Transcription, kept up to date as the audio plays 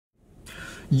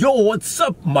Yo, what's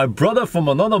up, my brother from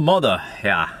another mother?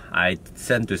 Yeah, I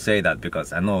tend to say that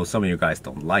because I know some of you guys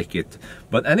don't like it.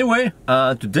 But anyway,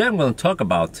 today I'm going to talk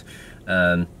about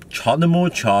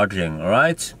Chonimo charging,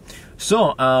 alright?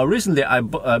 So, recently I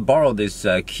borrowed this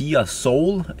Kia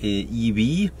Soul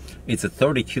EV. It's a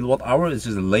 30 kilowatt hour. This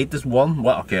is the latest one.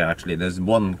 Well, okay, actually, there's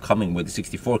one coming with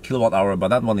 64 kilowatt hour, but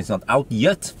that one is not out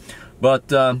yet.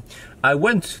 But I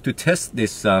went to test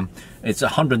this. It's a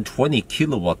 120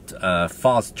 kilowatt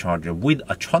fast charger with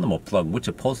a Chonimo plug, which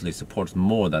supposedly supports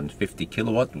more than 50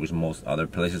 kilowatt, which most other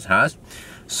places has.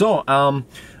 So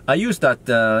I used that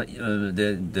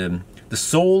the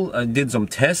Soul. I did some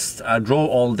tests. I drove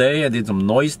all day. I did some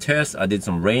noise tests. I did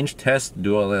some range tests.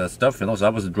 Do all that stuff. You know, so I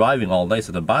was driving all day,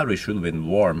 so the battery should have been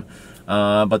warm.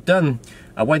 But then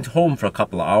I went home for a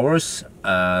couple of hours.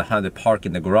 Had to park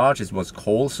in the garage. It was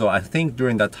cold, so I think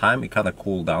during that time it kind of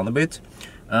cooled down a bit.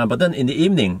 But then in the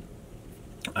evening,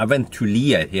 I went to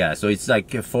Lier. Yeah, so it's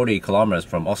like 40 kilometers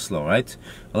from Oslo, right?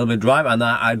 A little bit drive, and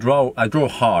I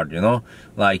drove hard. You know,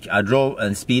 like I drove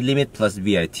a speed limit plus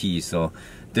VIT. So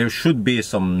there should be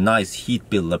some nice heat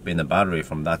buildup in the battery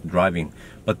from that driving.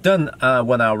 But then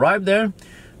when I arrived there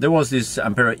was this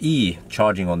Ampere E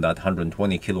charging on that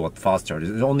 120 kilowatt fast charger.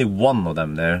 There's only one of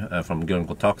them there from Grønn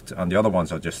Kontakt, and the other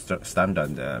ones are just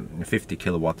standard 50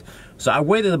 kilowatt. So I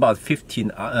waited about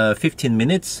 15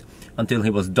 minutes until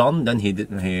he was done. Then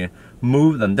he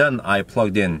moved, and then I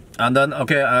plugged in. And then,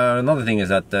 okay, another thing is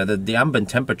that the ambient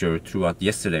temperature throughout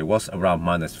yesterday was around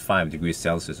 -5 degrees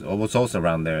Celsius. It was also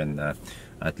around there in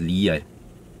at Lier.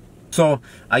 So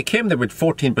I came there with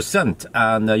 14%,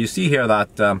 and you see here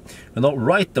that you know,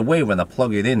 right away when I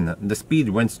plug it in, the speed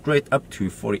went straight up to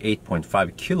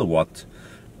 48.5 kilowatt,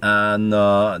 and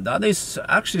that is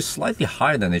actually slightly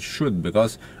higher than it should,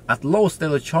 because at low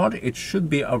state of charge it should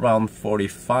be around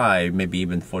 45, maybe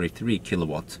even 43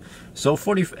 kilowatt. So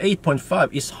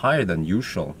 48.5 is higher than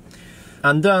usual.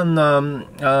 And then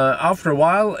after a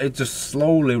while it just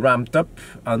slowly ramped up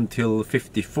until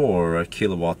 54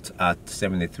 kilowatt at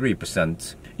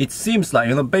 73%. It seems like,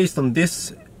 you know, based on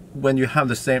this, when you have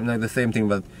the same thing,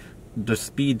 but the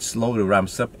speed slowly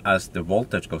ramps up as the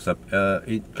voltage goes up,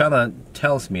 it kind of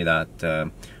tells me that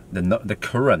the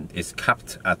current is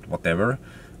capped at whatever,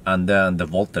 and then the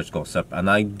voltage goes up, and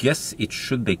I guess it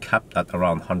should be capped at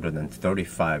around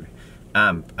 135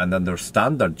 amp, and then their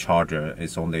standard charger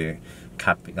is only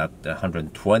capping at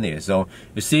 120. So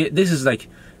you see, this is like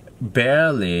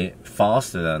barely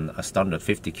faster than a standard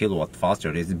 50 kilowatt fast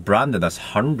charger. It's branded as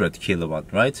 100 kilowatt,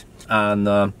 right?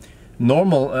 And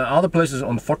normal other places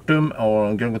on Fortum or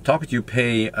on Grønn Kontakt, you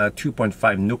pay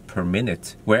 2.5 NOK per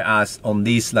minute, whereas on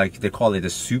these, like they call it a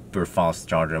super fast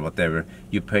charger or whatever,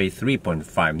 you pay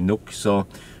 3.5 NOK. So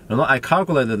you know, I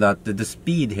calculated that the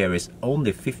speed here is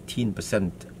only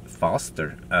 15%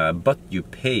 faster, but you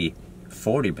pay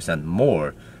 40%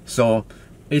 more. So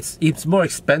it's more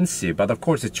expensive, but of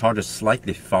course it charges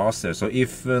slightly faster. So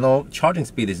if you know charging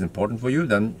speed is important for you,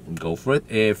 then go for it.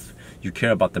 If you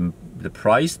care about the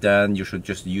price, then you should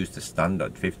just use the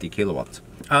standard 50 kilowatt.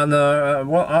 And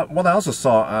what I also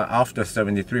saw after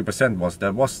 73% was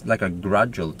there was like a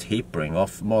gradual tapering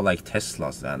off, more like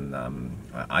Teslas and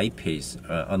I-Pace.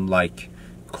 Unlike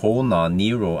Kona,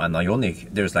 Niro and Ioniq,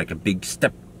 there's like a big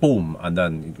step, boom, and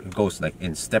then it goes like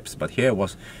in steps. But here it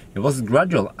was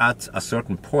gradual at a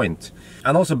certain point.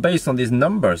 And also based on these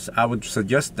numbers, I would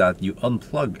suggest that you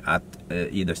unplug at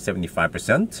either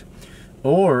 75%,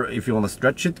 or if you want to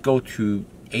stretch it, go to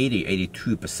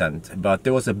 82%. But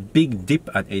there was a big dip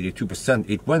at 82%.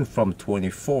 It went from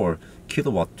 24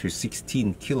 kilowatt to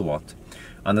 16 kilowatt.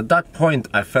 And at that point,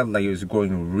 I felt like it was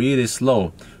going really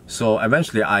slow. So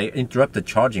eventually I interrupted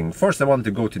charging. First I wanted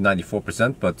to go to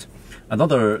 94%, but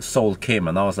another Soul came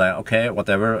and I was like, okay,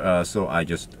 whatever. So I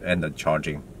just ended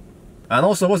charging. And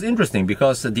also it was interesting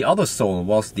because the other Soul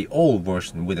was the old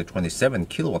version with a 27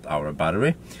 kilowatt hour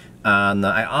battery. And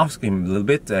I asked him a little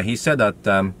bit. He said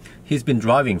that he's been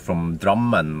driving from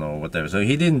Drammen or whatever. So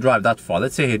he didn't drive that far.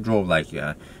 Let's say he drove like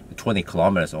 20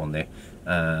 kilometers only.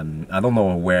 I don't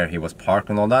know where he was parked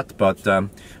and all that, but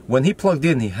when he plugged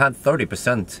in, he had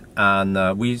 30%,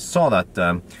 and we saw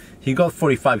that he got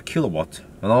 45 kilowatt,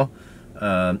 you know,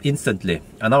 instantly.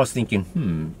 And I was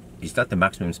thinking, is that the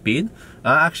maximum speed?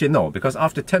 Actually, no, because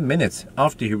after 10 minutes,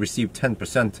 after he received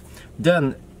 10%,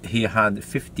 then he had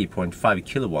 50.5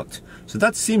 kilowatt. So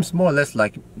that seems more or less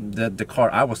like the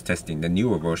car I was testing, the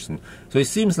newer version. So it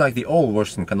seems like the old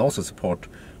version can also support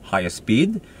higher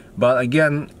speed. But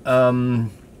again,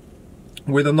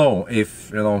 we don't know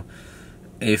if, you know,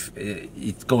 if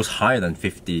it goes higher than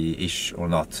 50-ish or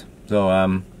not. So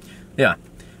yeah,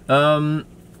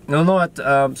 You know what?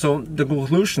 So the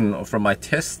conclusion from my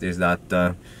test is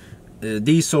that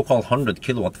these so-called 100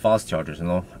 kilowatt fast chargers, you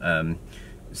know,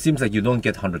 seems like you don't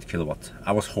get 100 kilowatt.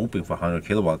 I was hoping for 100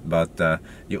 kilowatt, but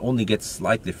you only get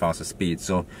slightly faster speed.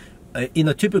 So in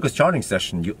a typical charging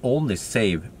session, you only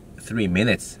save 3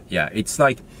 minutes. Yeah, it's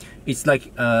like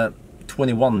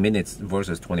 21 minutes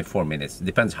versus 24 minutes.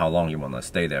 Depends how long you want to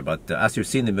stay there. But as you've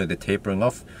seen with the tapering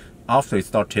off, after it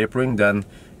starts tapering, then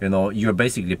you know you're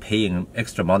basically paying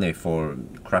extra money for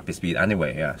crappy speed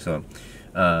anyway. Yeah. So,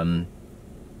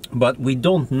 but we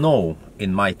don't know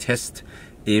in my test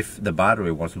if the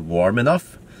battery was warm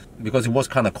enough, because it was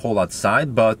kind of cold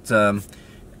outside. But the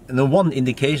one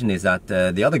indication is that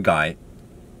the other guy,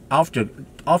 after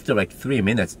like 3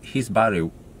 minutes, his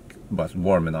battery was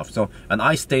warm enough. So, and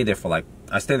I stayed there for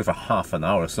half an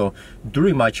hour. So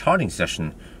during my charging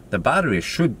session, the battery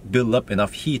should build up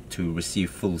enough heat to receive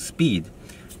full speed,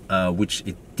 which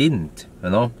it didn't. You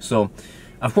know, so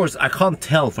of course I can't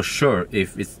tell for sure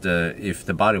if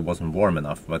the battery wasn't warm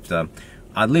enough, but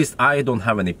at least I don't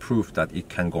have any proof that it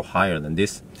can go higher than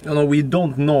this. You know, we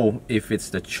don't know if it's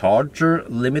the charger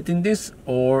limiting this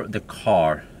or the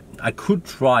car. I could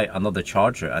try another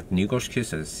charger at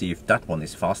Nygårdskrysset and see if that one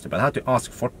is faster, but I had to ask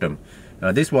Fortum.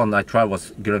 This one I tried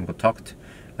was Grønn Kontakt.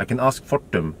 I can ask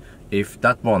Fortum if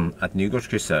that one at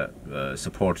Nygårdskrysset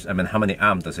supports, I mean, how many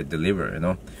amp does it deliver, you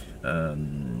know?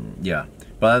 Yeah,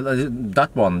 but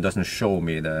that one doesn't show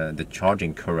me the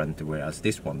charging current, whereas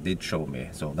this one did show me,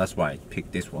 so that's why I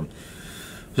picked this one.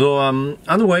 So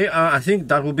anyway, I think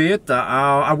that will be it.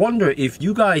 I wonder if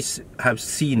you guys have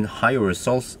seen higher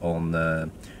results on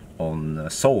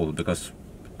Seoul, because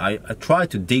I tried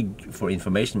to dig for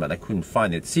information, but I couldn't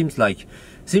find it. Seems like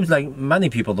many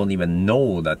people don't even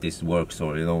know that this works,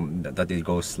 or you know that it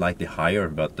goes slightly higher.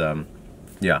 But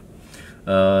yeah,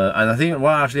 and I think,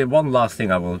 well, actually, one last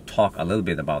thing I will talk a little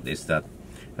bit about is that,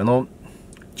 you know,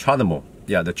 CHAdeMO,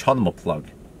 yeah, the CHAdeMO plug.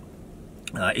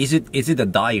 Is it a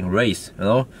dying race? You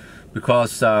know,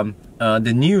 because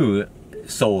the new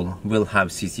Soul will have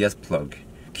CCS plug.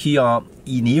 Kia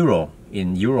e-Niro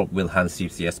in Europe will have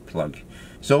CCS plug.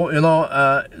 So, you know,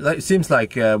 it seems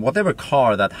like whatever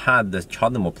car that had the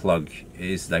CHAdeMO plug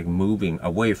is like moving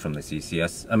away from the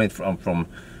CCS. I mean,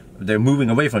 they're moving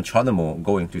away from CHAdeMO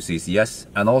going to CCS,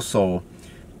 and also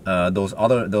yeah.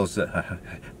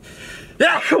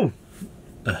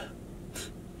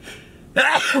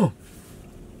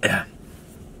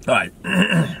 All right.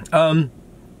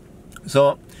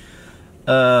 So,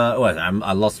 well,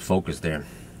 I lost focus there.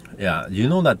 Yeah, you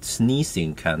know that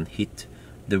sneezing can hit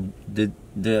the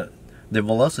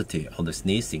velocity of the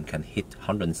sneezing can hit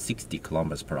 160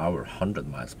 kilometers per hour, 100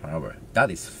 miles per hour.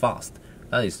 That is fast.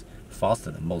 That is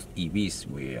faster than most EVs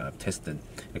we have tested,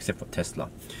 except for Tesla.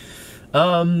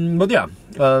 But yeah,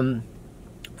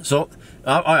 so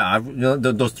you know,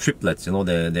 those triplets, you know,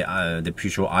 the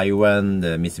Peugeot iON,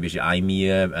 the Mitsubishi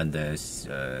i-MiEV, and the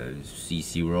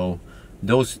C0.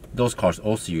 Those cars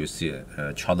also use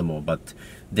CHAdeMO, but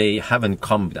they haven't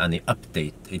come with any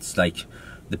update. It's like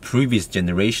the previous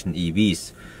generation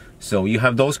EVs. So you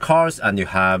have those cars and you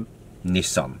have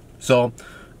Nissan. So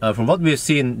from what we've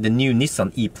seen, the new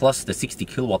Nissan E Plus, the 60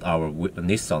 kilowatt hour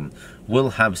Nissan,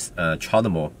 will have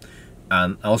CHAdeMO,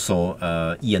 and also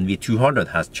ENV 200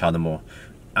 has CHAdeMO.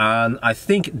 And I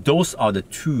think those are the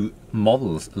two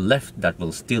models left that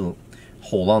will still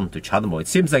hold on to CHAdeMO. It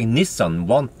seems like Nissan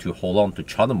want to hold on to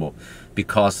CHAdeMO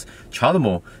because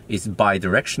CHAdeMO is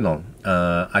bi-directional.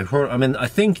 I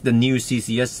think the new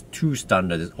CCS2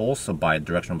 standard is also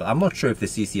bi-directional, but I'm not sure if the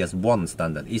CCS1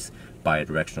 standard is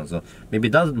bi-directional. So maybe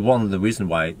that's one of the reasons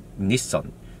why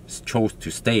Nissan chose to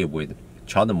stay with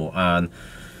CHAdeMO. And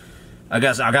I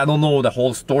guess I don't know the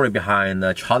whole story behind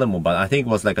CHAdeMO, but I think it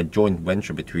was like a joint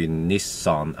venture between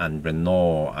Nissan and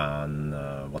Renault and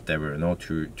whatever, you know,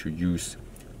 to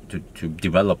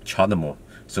develop CHAdeMO.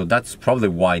 So that's probably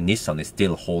why Nissan is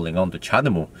still holding on to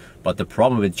CHAdeMO. But the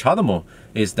problem with CHAdeMO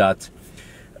is that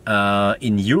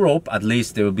in Europe, at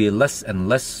least, there will be less and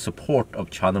less support of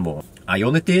CHAdeMO.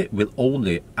 Ionity will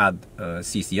only add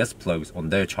CCS plugs on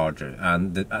their charger,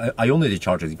 and the Ionity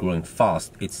charger is growing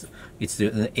fast. It's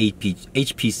an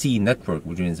HPC network,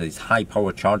 which means it's high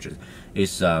power chargers.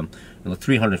 It's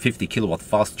 350 kilowatt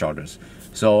fast chargers.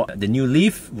 So the new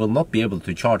Leaf will not be able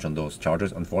to charge on those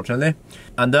chargers, unfortunately.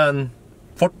 And then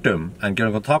Fortum and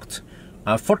Grønn Kontakt,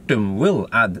 Fortum will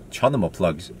add CHAdeMO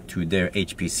plugs to their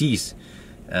HPCs.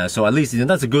 So at least, you know,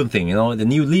 that's a good thing. You know, the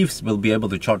new Leafs will be able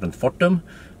to charge on Fortum,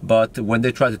 but when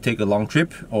they try to take a long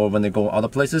trip, or when they go other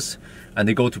places, and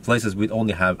they go to places we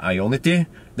only have Ionity,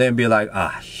 they'll be like,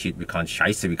 ah, shit, we can't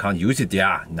use it,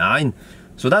 yeah, nine.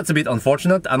 So that's a bit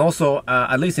unfortunate. And also,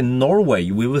 at least in Norway,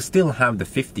 we will still have the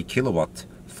 50 kilowatt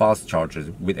fast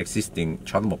chargers with existing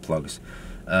CHAdeMO plugs.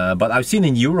 But I've seen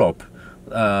in Europe,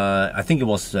 I think it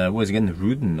was again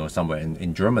Ruden or somewhere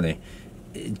in Germany.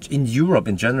 In Europe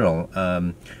in general,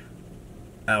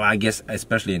 I guess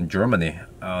especially in Germany,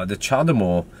 the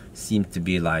CHAdeMO seemed to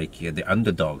be like the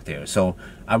underdog there. So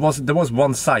there was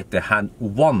one site that had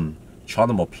one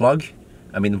CHAdeMO plug,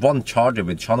 I mean one charger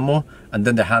with CHAdeMO, and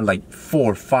then they had like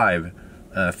 4 or 5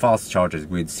 fast chargers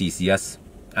with CCS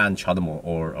and CHAdeMO,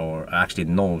 or actually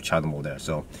no CHAdeMO there.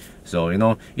 So you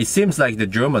know, it seems like the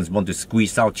Germans want to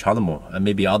squeeze out CHAdeMO, and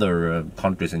maybe other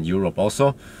countries in Europe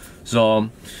also. So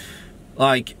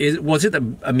like, was it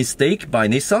a mistake by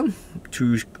Nissan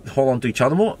to hold on to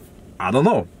CHAdeMO? I don't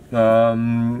know.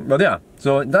 But yeah,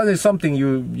 so that is something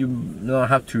you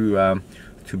have to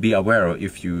be aware of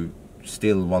if you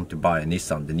still want to buy a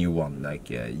Nissan, the new one. Like,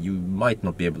 you might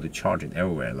not be able to charge it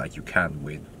everywhere like you can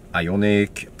with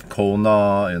Ioniq,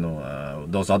 Kona, you know,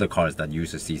 those other cars that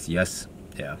use a CCS.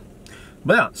 Yeah.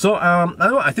 But yeah, so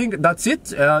I think that's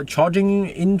it, charging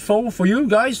info for you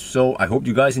guys. So I hope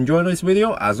you guys enjoyed this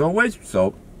video as always.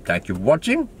 So thank you for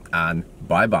watching, and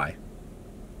bye bye.